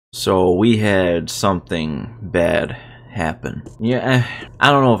So we had something bad happen. Yeah, I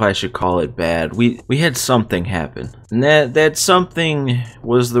don't know if I should call it bad. We had something happen. And that something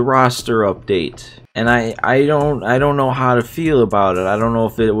was the roster update. And I don't know how to feel about it. I don't know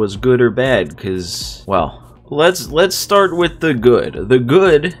if it was good or bad, cuz well, let's start with the good. The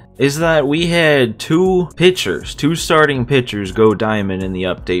good is that we had two starting pitchers go diamond in the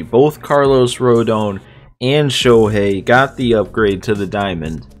update. Both Carlos Rodon and Shohei got the upgrade to the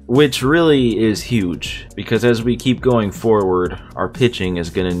diamond, which really is huge because as we keep going forward, our pitching is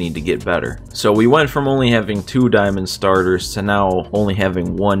going to need to get better. So we went from only having 2 diamond starters to now only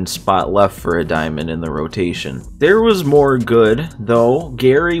having 1 spot left for a diamond in the rotation. There was more good though.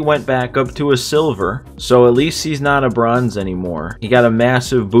 Gary went back up to a silver, so at least he's not a bronze anymore. He got a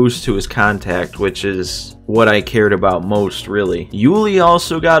massive boost to his contact, which is what I cared about most, really. Yuli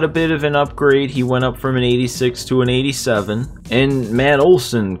also got a bit of an upgrade. He went up from an 86 to an 87. And Matt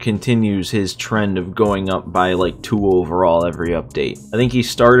Olson continues his trend of going up by like 2 overall every update. I think he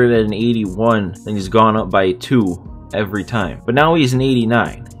started at an 81, then he's gone up by 2 every time. But now he's an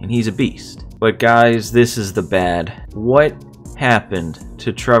 89, and he's a beast. But guys, this is the bad. What happened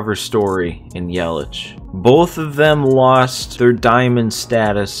to Trevor Story and Yelich? Both of them lost their diamond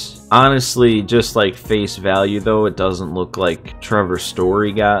status. Honestly, just like face value though, it doesn't look like Trevor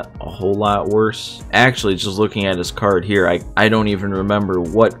Story got a whole lot worse. Actually, just looking at his card here, I don't even remember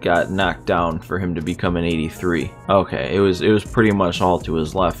what got knocked down for him to become an 83. Okay, it was pretty much all to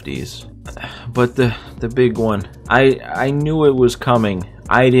his lefties. But the big one, I knew it was coming.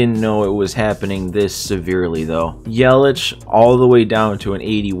 I didn't know it was happening this severely though. Yelich all the way down to an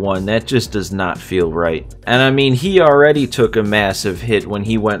 81, that just does not feel right. And I mean, he already took a massive hit when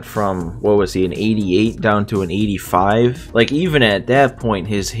he went from, what was he, an 88 down to an 85? Like even at that point,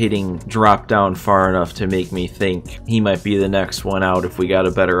 his hitting dropped down far enough to make me think he might be the next one out if we got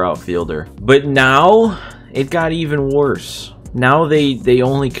a better outfielder. But now, it got even worse. Now they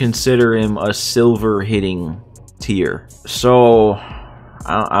only consider him a silver hitting tier. So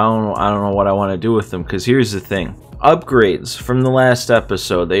I don't know what I want to do with them, because here's the thing. Upgrades from the last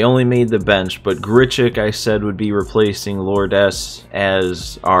episode, they only made the bench, but Grichuk I said would be replacing Lourdes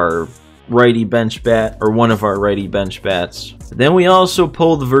as our righty bench bat, or one of our righty bench bats. Then we also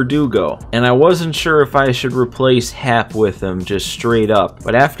pulled Verdugo, and I wasn't sure if I should replace Hap with him just straight up,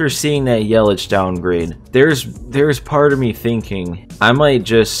 but after seeing that Yelich downgrade, there's part of me thinking I might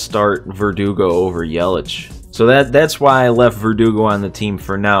just start Verdugo over Yelich. So that's why I left Verdugo on the team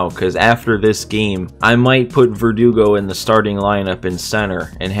for now, because after this game, I might put Verdugo in the starting lineup in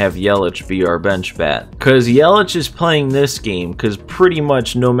center and have Yelich be our bench bat. Because Yelich is playing this game, because pretty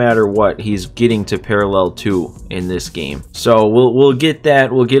much no matter what, he's getting to parallel 2 in this game. So we'll get that,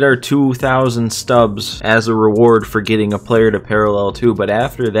 we'll get our 2,000 stubs as a reward for getting a player to parallel 2, but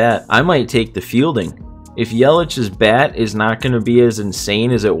after that, I might take the fielding. If Yelich's bat is not going to be as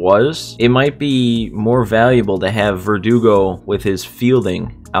insane as it was, it might be more valuable to have Verdugo with his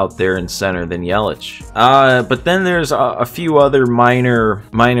fielding out there in center than Yelich. But then there's a few other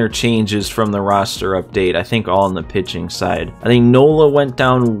minor changes from the roster update, I think all on the pitching side. I think Nola went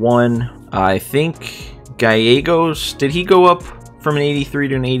down 1. I think Gallegos, did he go up from an 83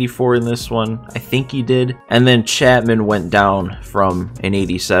 to an 84 in this one? I think he did. And then Chapman went down from an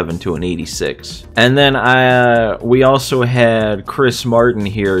 87 to an 86. And then we also had Chris Martin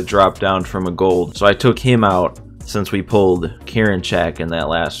here drop down from a gold. So I took him out since we pulled Karinchak in that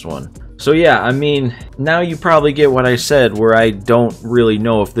last one. So yeah, I mean, now you probably get what I said, where I don't really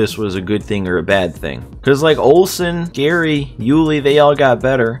know if this was a good thing or a bad thing. Because like Olson, Gary, Yuli, they all got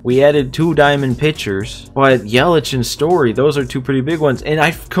better. We added 2 diamond pitchers, but Yelich and Story, those are 2 pretty big ones. And I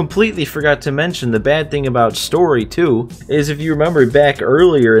completely forgot to mention the bad thing about Story too, is if you remember back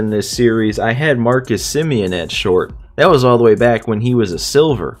earlier in this series, I had Marcus Semien at short. That was all the way back when he was a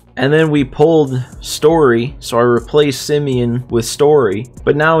silver. And then we pulled Story, so I replaced Semien with Story.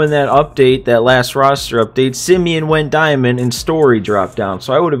 But now in that update, that last roster update, Semien went diamond and Story dropped down.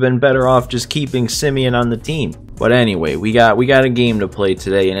 So I would have been better off just keeping Semien on the team. But anyway, we got a game to play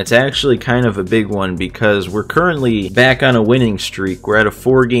today, and it's actually kind of a big one because we're currently back on a winning streak. We're at a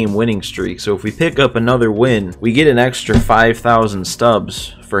 4-game winning streak, so if we pick up another win, we get an extra 5,000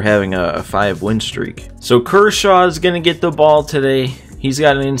 stubs for having a 5-win streak. So Kershaw is going to get the ball today. He's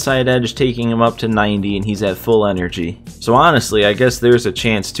got an inside edge taking him up to 90, and he's at full energy. So honestly, I guess there's a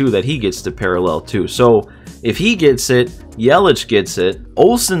chance too that he gets to parallel too. So If he gets it, Yelich gets it.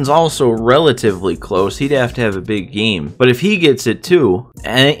 Olsen's also relatively close. He'd have to have a big game. But if he gets it too,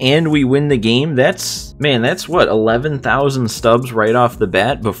 and we win the game, that's what, 11,000 stubs right off the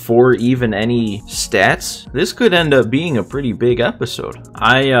bat before even any stats? This could end up being a pretty big episode.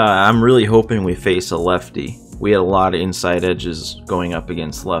 I'm really hoping we face a lefty. We had a lot of inside edges going up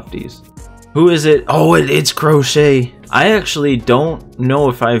against lefties. Who is it? Oh, it's Crochet. I actually don't know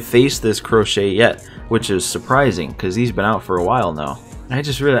if I've faced this Crochet yet, which is surprising because he's been out for a while now. I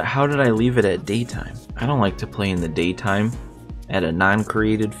just realized, how did I leave it at daytime? I don't like to play in the daytime at a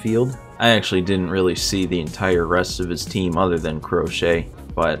non-created field. I actually didn't really see the entire rest of his team other than Crochet,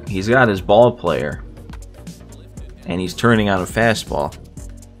 but he's got his ball player and he's turning on a fastball.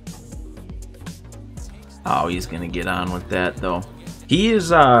 Oh, he's gonna get on with that though. He's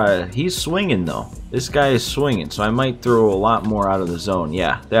swinging though. This guy is swinging, so I might throw a lot more out of the zone.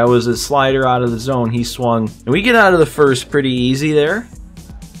 Yeah, that was a slider out of the zone. He swung. And we get out of the first pretty easy there.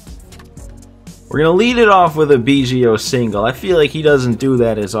 We're going to lead it off with a BGO single. I feel like he doesn't do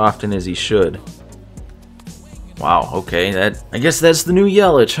that as often as he should. Wow, okay. I guess that's the new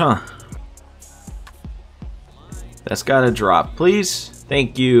Yelich, huh? That's got to drop, please.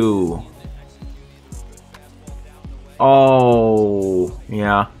 Thank you. Oh,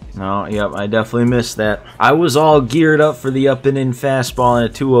 yeah. No, yep, I definitely missed that. I was all geared up for the up and in fastball and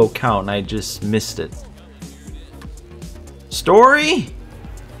a 2-0 count, and I just missed it. Story?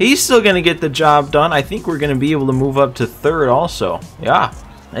 He's still going to get the job done. I think we're going to be able to move up to third also. Yeah.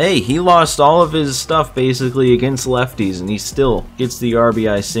 Hey, he lost all of his stuff basically against lefties, and he still gets the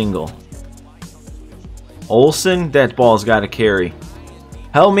RBI single. Olsen, that ball's got to carry.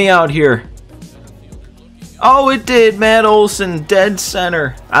 Help me out here. Oh, it did. Matt Olsen, dead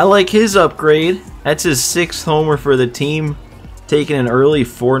center. I like his upgrade. That's his 6th homer for the team, taking an early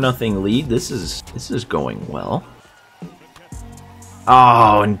 4-0 lead. This is going well.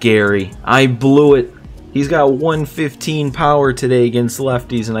 Oh, and Gary, I blew it. He's got 115 power today against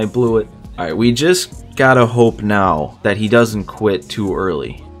lefties, and I blew it. All right, we just gotta hope now that he doesn't quit too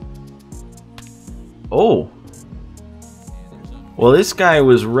early. Oh. Well, this guy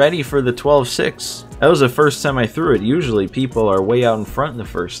was ready for the 12-6. That was the first time I threw it. Usually people are way out in front the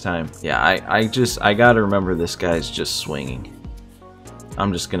first time. Yeah, I gotta remember this guy's just swinging.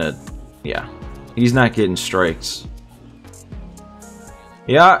 I'm just gonna, yeah. He's not getting strikes.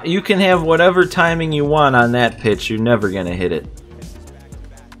 Yeah, you can have whatever timing you want on that pitch. You're never gonna hit it.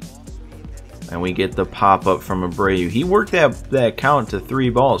 And we get the pop-up from Abreu. He worked that count to 3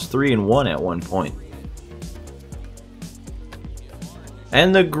 balls, 3-1 at one point.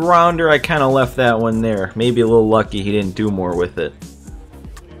 And the grounder, I kind of left that one there. Maybe a little lucky he didn't do more with it.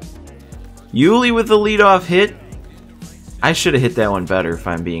 Yuli with the leadoff hit. I should have hit that one better if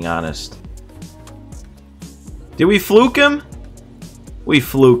I'm being honest. Did we fluke him? We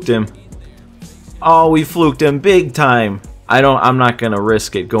fluked him. Oh, we fluked him big time. I'm not going to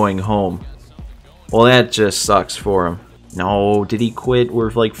risk it going home. Well, that just sucks for him. No, did he quit?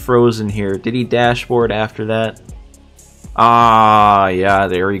 We're like frozen here. Did he dashboard after that? Ah, yeah,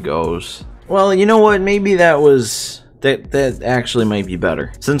 there he goes. Well, you know what? Maybe that actually might be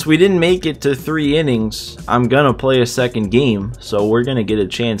better. Since we didn't make it to 3 innings, I'm gonna play a second game, so we're gonna get a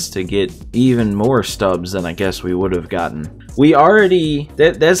chance to get even more stubs than I guess we would have gotten. We already,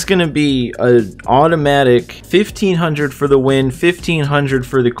 that's gonna be an automatic 1,500 for the win, 1,500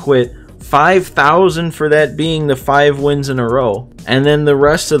 for the quit, 5,000 for that being the 5 wins in a row. And then the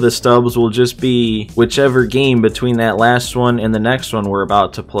rest of the stubs will just be whichever game between that last one and the next one we're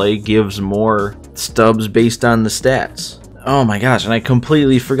about to play gives more stubs based on the stats. Oh my gosh, and I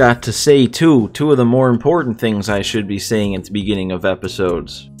completely forgot to say two of the more important things I should be saying at the beginning of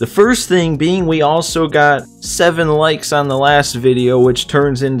episodes. The first thing being we also got 7 likes on the last video, which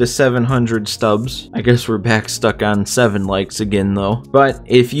turns into 700 stubs. I guess we're back stuck on 7 likes again though. But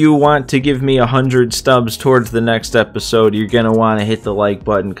if you want to give me 100 stubs towards the next episode, you're gonna want to hit the like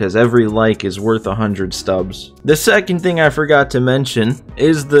button because every like is worth 100 stubs. The second thing I forgot to mention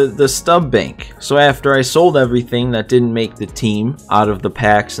is the Stub Bank. So after I sold everything that didn't make the team out of the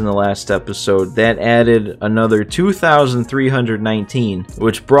packs in the last episode, that added another 2,319,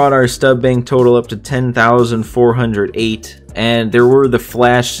 which brought our Stub Bank total up to 10,408. And there were the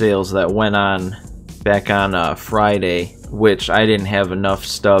flash sales that went on back on Friday, which I didn't have enough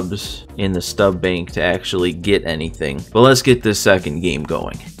stubs in the Stub Bank to actually get anything. But let's get this second game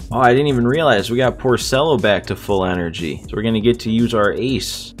going. Oh, I didn't even realize we got Porcello back to full energy. So we're going to get to use our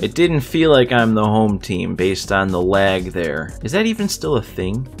ace. It didn't feel like I'm the home team based on the lag there. Is that even still a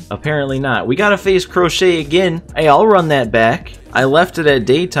thing? Apparently not. We got to face Crochet again. Hey, I'll run that back. I left it at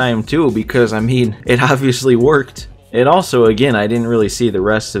daytime too because, I mean, it obviously worked. It also, again, I didn't really see the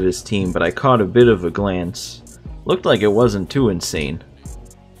rest of his team, but I caught a bit of a glance. Looked like it wasn't too insane.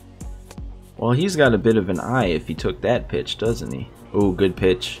 Well, he's got a bit of an eye if he took that pitch, doesn't he? Ooh, good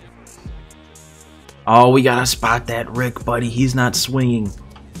pitch. Oh, we gotta spot that Rick, buddy. He's not swinging.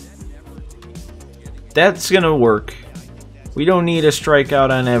 That's gonna work. We don't need a strikeout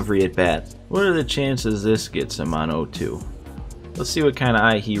on every at-bat. What are the chances this gets him on 0-2? Let's see what kind of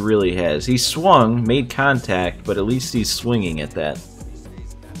eye he really has. He swung, made contact, but at least he's swinging at that.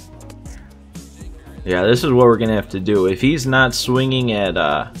 Yeah, this is what we're gonna have to do. If he's not swinging at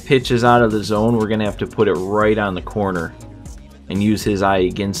pitches out of the zone, we're gonna have to put it right on the corner and use his eye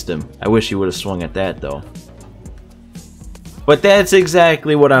against him. I wish he would have swung at that though. But that's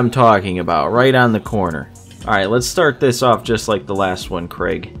exactly what I'm talking about, right on the corner. Alright, let's start this off just like the last one,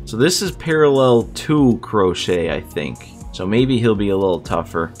 Craig. So this is parallel to Crochet, I think. So maybe he'll be a little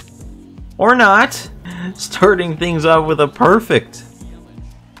tougher. Or not! Starting things off with a perfect.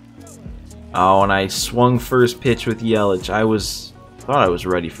 Oh, and I swung first pitch with Yelich. Thought I was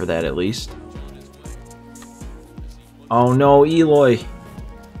ready for that at least. Oh no, Eloy.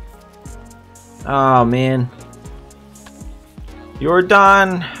 Oh man. You're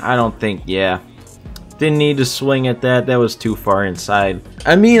done. I don't think, yeah. Didn't need to swing at that. That was too far inside.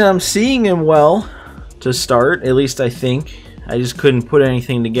 I mean, I'm seeing him well to start, at least I think. I just couldn't put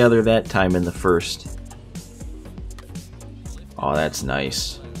anything together that time in the first. Oh, that's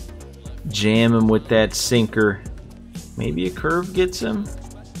nice. Jam him with that sinker. Maybe a curve gets him?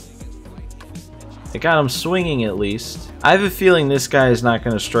 It got him swinging at least. I have a feeling this guy is not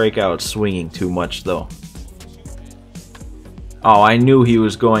going to strike out swinging too much though. Oh, I knew he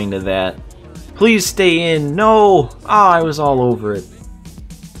was going to that. Please stay in. No! Oh, I was all over it.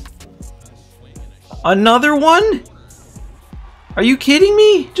 Another one? Are you kidding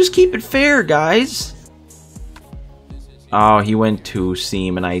me? Just keep it fair, guys. Oh, he went two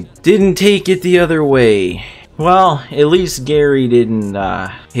seam and I didn't take it the other way. Well, at least Gary didn't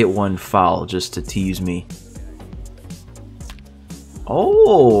hit one foul just to tease me.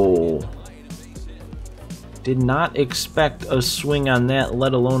 Oh! Did not expect a swing on that,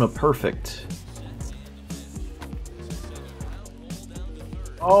 let alone a perfect.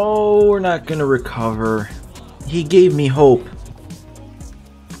 Oh, we're not gonna recover. He gave me hope.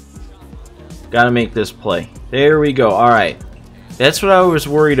 Gotta make this play. There we go. Alright. That's what I was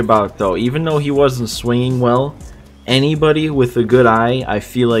worried about, though. Even though he wasn't swinging well, anybody with a good eye, I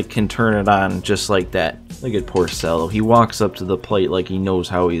feel like, can turn it on just like that. Look at Porcello. He walks up to the plate like he knows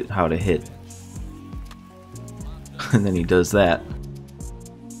how to hit. And then he does that.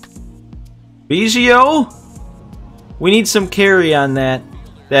 Biggio? We need some carry on that.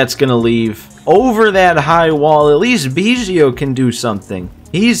 That's gonna leave. Over that high wall, at least Biggio can do something.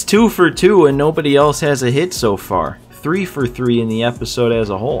 He's 2 for 2 and nobody else has a hit so far. 3 for 3 in the episode as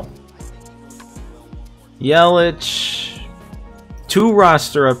a whole. Yelich. 2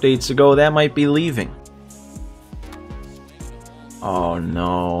 roster updates ago, that might be leaving. Oh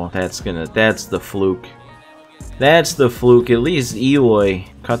no, that's the fluke. That's the fluke. At least Eloy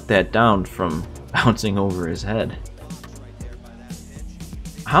cut that down from bouncing over his head.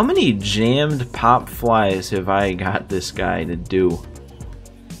 How many jammed pop flies have I got this guy to do?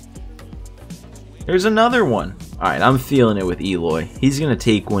 There's another one. Alright, I'm feeling it with Eloy. He's gonna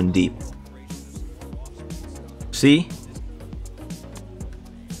take one deep. See?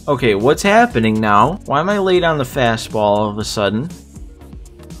 Okay, what's happening now? Why am I late on the fastball all of a sudden?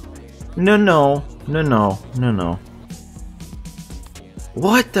 No, no. No, no. No, no.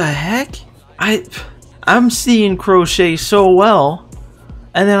 What the heck? I'm seeing Crochet so well,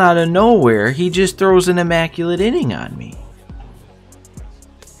 and then out of nowhere, he just throws an immaculate inning on me.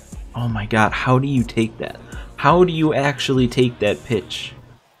 Oh my god, how do you take that? How do you actually take that pitch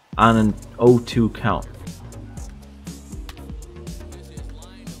on an 0-2 count?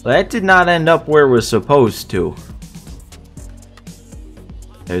 That did not end up where it was supposed to.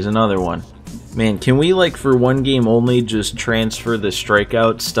 There's another one. Man, can we, like, for one game only, just transfer the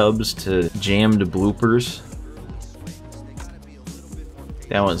strikeout stubs to jammed bloopers?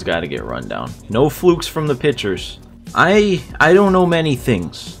 That one's got to get run down. No flukes from the pitchers. I don't know many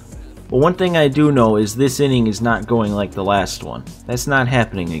things. But one thing I do know is this inning is not going like the last one. That's not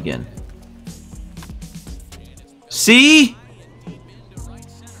happening again. See?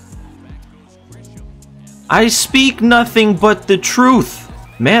 I speak nothing but the truth.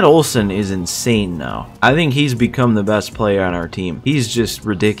 Matt Olson is insane now. I think he's become the best player on our team. He's just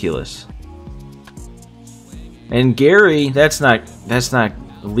ridiculous. And Gary, that's not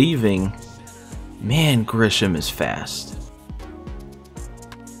leaving. Man, Grisham is fast.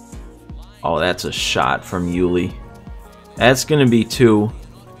 Oh, that's a shot from Yuli. That's gonna be 2.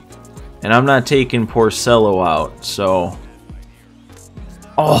 And I'm not taking Porcello out, so...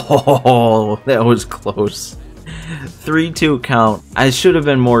 Oh, that was close. 3-2 count. I should have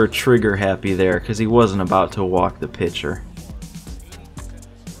been more trigger happy there because he wasn't about to walk the pitcher.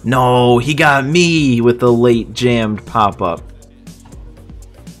 No, he got me with the late jammed pop-up.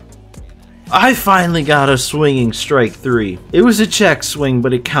 I finally got a swinging strike 3. It was a check swing,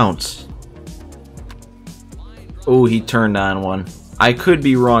 but it counts. Oh, he turned on one. I could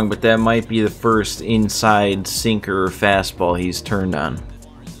be wrong, but that might be the first inside sinker or fastball he's turned on.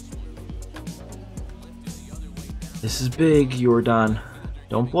 This is big, Jordan.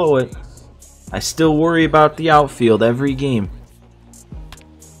 Don't blow it. I still worry about the outfield every game.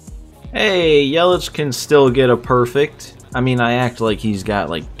 Hey, Yelich can still get a perfect. I mean, I act like he's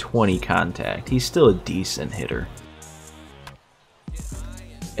got like 20 contact. He's still a decent hitter.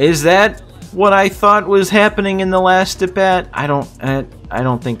 Is that what I thought was happening in the last at bat? I don't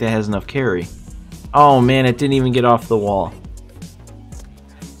think that has enough carry. Oh man, it didn't even get off the wall.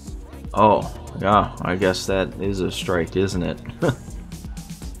 Oh, yeah, I guess that is a strike, isn't it?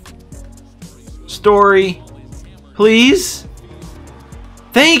 Story, please.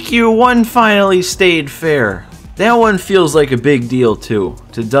 Thank you, one finally stayed fair. That one feels like a big deal too,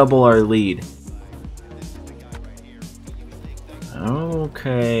 to double our lead.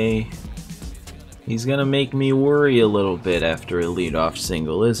 Okay. He's gonna make me worry a little bit after a leadoff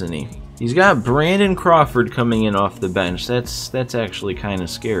single, isn't he? He's got Brandon Crawford coming in off the bench. That's actually kind of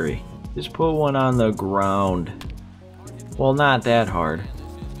scary. Just put one on the ground. Well, not that hard.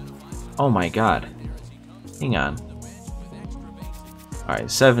 Oh my god. Hang on.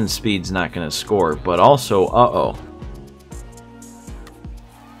 Alright, 7 speed's not gonna score, but also, uh-oh.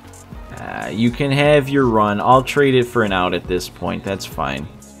 You can have your run. I'll trade it for an out at this point. That's fine.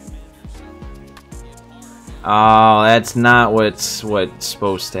 Oh, that's not what's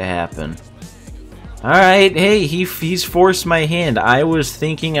supposed to happen. Alright, hey, he's forced my hand. I was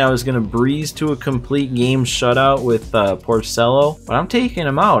thinking I was going to breeze to a complete game shutout with Porcello, but I'm taking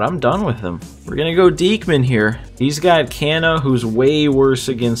him out. I'm done with him. We're going to go Diekman here. He's got Canna, who's way worse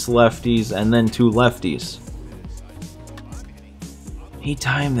against lefties, and then 2 lefties. He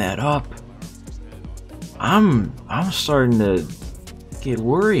timed that up. I'm starting to get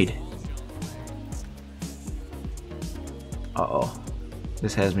worried. Uh-oh.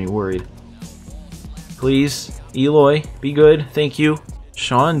 This has me worried. Please, Eloy, be good, thank you.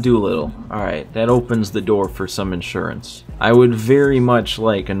 Sean Doolittle. Alright, that opens the door for some insurance. I would very much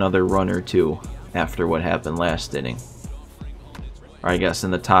like another run or 2 after what happened last inning. Or I guess in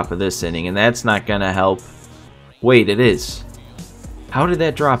the top of this inning, and that's not gonna help. Wait, it is. How did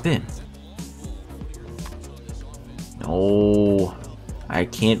that drop in? No, I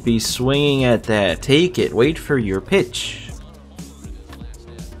can't be swinging at that. Take it, wait for your pitch.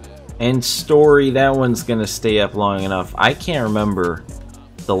 And Story, that one's gonna stay up long enough. I can't remember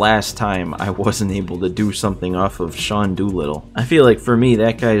the last time I wasn't able to do something off of Sean Doolittle. I feel like for me,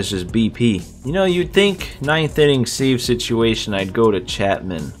 that guy is just BP. You know, you'd think 9th inning save situation I'd go to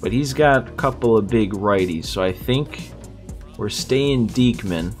Chapman, but he's got a couple of big righties, so I think we're staying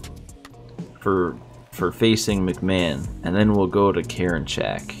Diekman for facing McMahon, and then we'll go to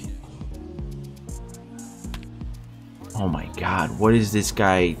Karinchak. Oh my god, what is this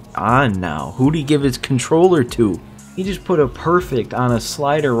guy on now? Who'd he give his controller to? He just put a perfect on a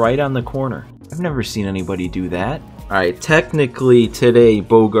slider right on the corner. I've never seen anybody do that. Alright, technically today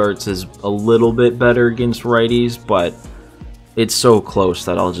Bogarts is a little bit better against righties, but it's so close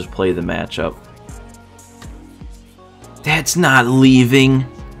that I'll just play the matchup. That's not leaving.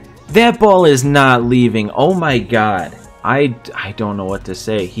 That ball is not leaving. Oh my god. I don't know what to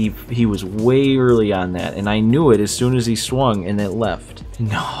say. He was way early on that, and I knew it as soon as he swung, and it left.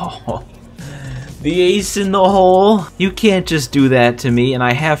 No. The ace in the hole? You can't just do that to me, and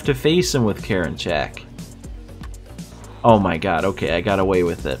I have to face him with Karinchak. Oh my god, okay, I got away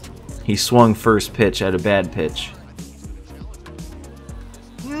with it. He swung first pitch at a bad pitch.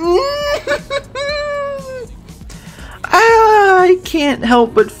 I can't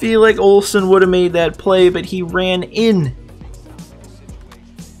help but feel like Olsen would have made that play, but he ran in.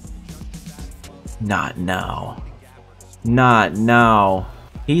 Not now. Not now.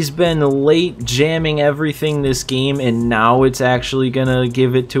 He's been late jamming everything this game, and now it's actually gonna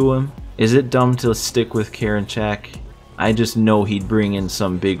give it to him. Is it dumb to stick with Karinchak? I just know he'd bring in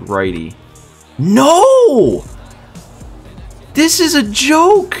some big righty. No! This is a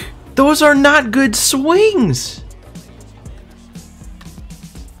joke! Those are not good swings!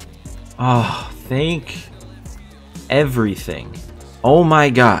 Oh, thank everything. Oh my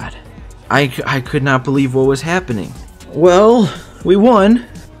god. I could not believe what was happening. Well, we won.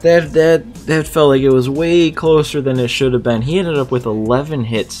 That felt like it was way closer than it should have been. He ended up with 11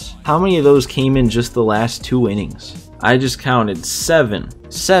 hits. How many of those came in just the last 2 innings? I just counted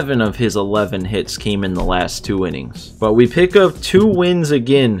 7. 7 of his 11 hits came in the last 2 innings. But we pick up 2 wins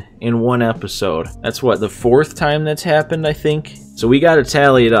again in 1 episode. That's what, the 4th time that's happened, I think? So we gotta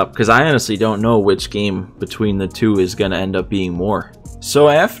tally it up, because I honestly don't know which game between the 2 is gonna end up being more. So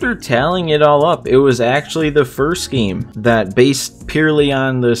after tallying it all up, it was actually the first game that, based purely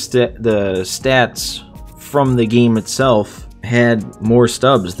on the stats from the game itself, had more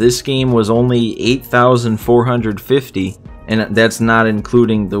stubs. This game was only 8,450, and that's not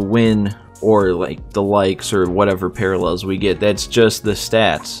including the win or like the likes or whatever parallels we get. That's just the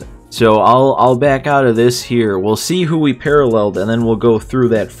stats. So I'll back out of this here. We'll see who we paralleled, and then we'll go through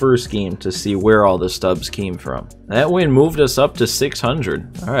that first game to see where all the stubs came from. That win moved us up to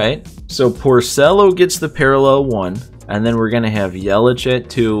 600. All right. So Porcello gets the parallel 1, and then we're gonna have Yelich at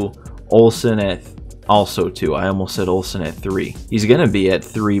 2, Olsen at also 2. I almost said Olsen at 3. He's gonna be at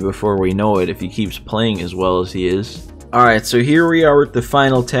 3 before we know it if he keeps playing as well as he is. All right. So here we are with the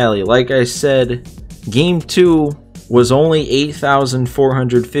final tally. Like I said, Game 2 was only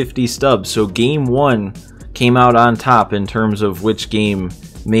 8,450 stubs, so Game 1 came out on top in terms of which game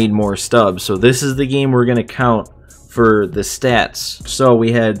made more stubs. So this is the game we're going to count for the stats. So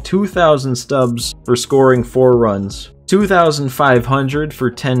we had 2,000 stubs for scoring 4 runs, 2,500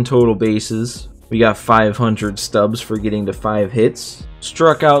 for 10 total bases. We got 500 stubs for getting to 5 hits.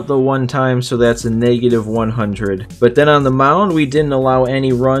 Struck out the 1 time, so that's a negative 100. But then on the mound, we didn't allow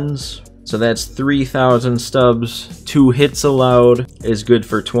any runs. So that's 3,000 stubs. 2 hits allowed is good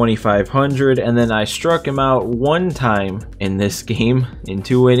for 2,500. And then I struck him out 1 time in this game in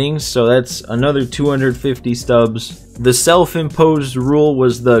 2 innings. So that's another 250 stubs. The self-imposed rule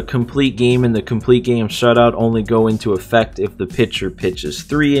was the complete game and the complete game shutout only go into effect if the pitcher pitches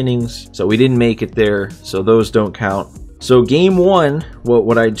 3 innings. So we didn't make it there, so those don't count. So Game 1,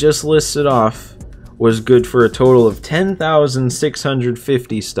 what I just listed off, was good for a total of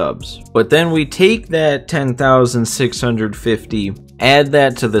 10,650 stubs. But then we take that 10,650, add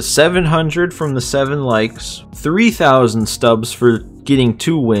that to the 700 from the 7 likes, 3,000 stubs for getting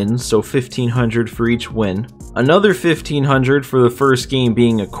 2 wins, so 1,500 for each win, another 1,500 for the first game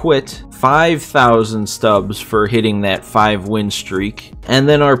being a quit, 5,000 stubs for hitting that 5-win streak, and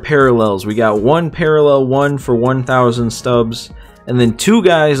then our parallels. We got 1 parallel 1 for 1,000 stubs, and then 2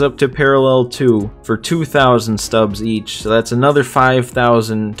 guys up to parallel 2 for 2,000 stubs each. So that's another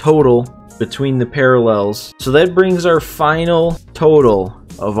 5,000 total between the parallels. So that brings our final total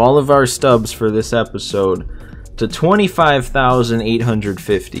of all of our stubs for this episode to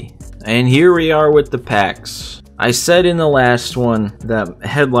 25,850. And here we are with the packs. I said in the last one that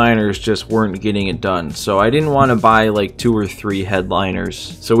headliners just weren't getting it done, so I didn't want to buy like 2 or 3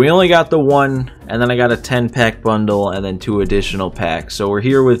 headliners. So we only got the 1, and then I got a 10-pack bundle, and then 2 additional packs. So we're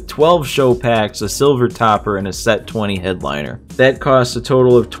here with 12 show packs, a silver topper, and a set 20 headliner. That cost a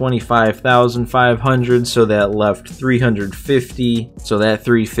total of 25,500, so that left 350. So that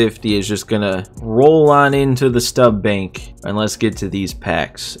 350 is just gonna roll on into the stub bank, and let's get to these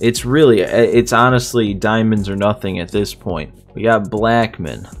packs. It's honestly diamonds or nothing at this point. We got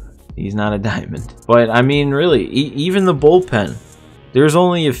Blackman. He's not a diamond. But I mean, really, even the bullpen. There's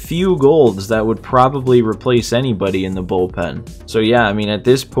only a few golds that would probably replace anybody in the bullpen. So yeah, I mean, at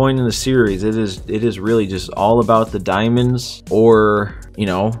this point in the series, it is really just all about the diamonds, or, you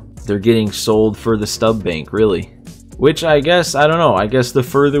know, they're getting sold for the stub bank, really. Which I guess, I don't know, I guess the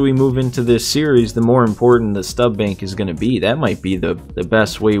further we move into this series, the more important the stub bank is going to be. That might be the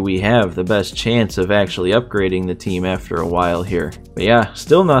best way we have, the best chance of actually upgrading the team after a while here. But yeah,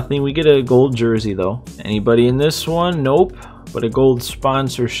 still nothing. We get a gold jersey though. Anybody in this one? Nope. But a gold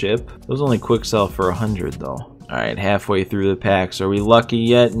sponsorship. Those only quick sell for 100 though. Alright, halfway through the packs. Are we lucky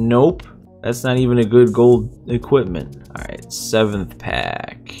yet? Nope. That's not even a good gold equipment. Alright, 7th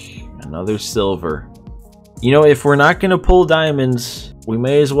pack. Another silver. You know, if we're not going to pull diamonds, we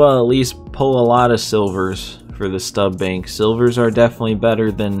may as well at least pull a lot of silvers for the stub bank. Silvers are definitely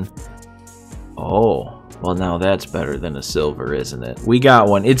better than... Oh, well now that's better than a silver, isn't it? We got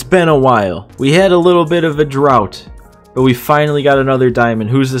one. It's been a while. We had a little bit of a drought, but we finally got another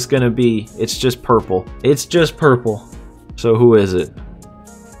diamond. Who's this going to be? It's just purple. It's just purple. So who is it?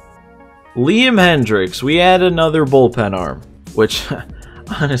 Liam Hendricks, we add another bullpen arm, which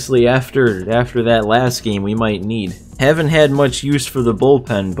honestly after that last game we might need. Haven't had much use for the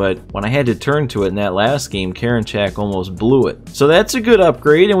bullpen, but when I had to turn to it in that last game, Karinchak almost blew it. So that's a good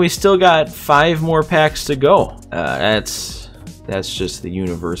upgrade, and we still got 5 more packs to go. That's just the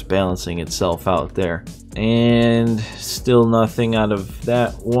universe balancing itself out there. And still nothing out of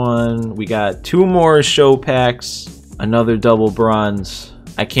that one. We got 2 more show packs, another double bronze.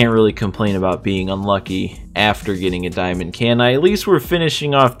 I can't really complain about being unlucky after getting a diamond, can I? At least we're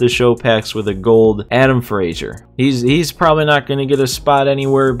finishing off the show packs with a gold Adam Frazier. He's probably not going to get a spot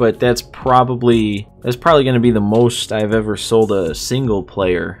anywhere, but that's probably going to be the most I've ever sold a single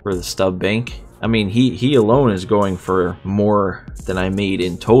player for the Stub Bank. I mean, he alone is going for more than I made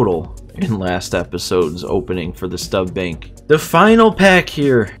in total in last episode's opening for the Stub Bank. The final pack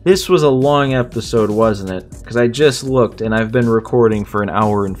here. This was a long episode, wasn't it? Because I just looked and I've been recording for 1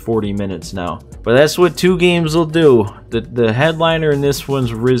 hour and 40 minutes now. But that's what 2 games will do. The headliner in this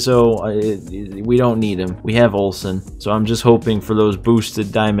one's Rizzo. We don't need him. We have Olsen. So I'm just hoping for those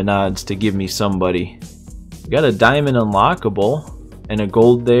boosted diamond odds to give me somebody. We got a diamond unlockable and a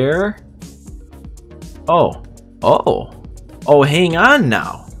gold there. Oh, hang on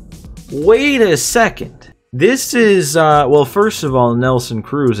now. Wait a second. This is, well, first of all, Nelson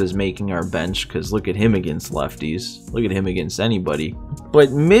Cruz is making our bench, because look at him against lefties. Look at him against anybody. But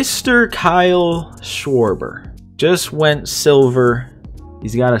Mr. Kyle Schwarber just went silver.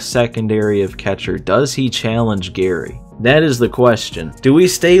 He's got a secondary of catcher. Does he challenge Gary? That is the question. Do we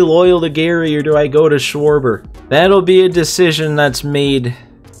stay loyal to Gary, or do I go to Schwarber? That'll be a decision that's made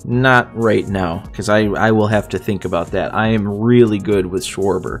not right now, because I will have to think about that. I am really good with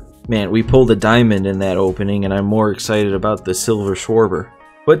Schwarber. Man, we pulled a diamond in that opening, and I'm more excited about the silver Schwarber.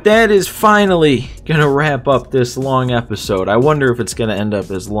 But that is finally gonna wrap up this long episode. I wonder if it's gonna end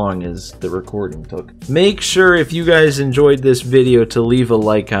up as long as the recording took. Make sure, if you guys enjoyed this video, to leave a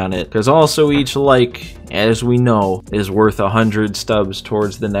like on it, because also each like, as we know, is worth 100 stubs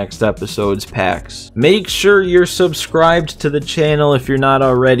towards the next episode's packs. Make sure you're subscribed to the channel if you're not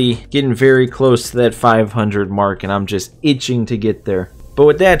already. Getting very close to that 500 mark, and I'm just itching to get there. But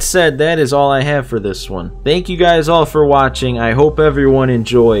with that said, that is all I have for this one. Thank you guys all for watching. I hope everyone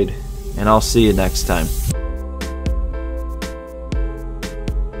enjoyed, and I'll see you next time.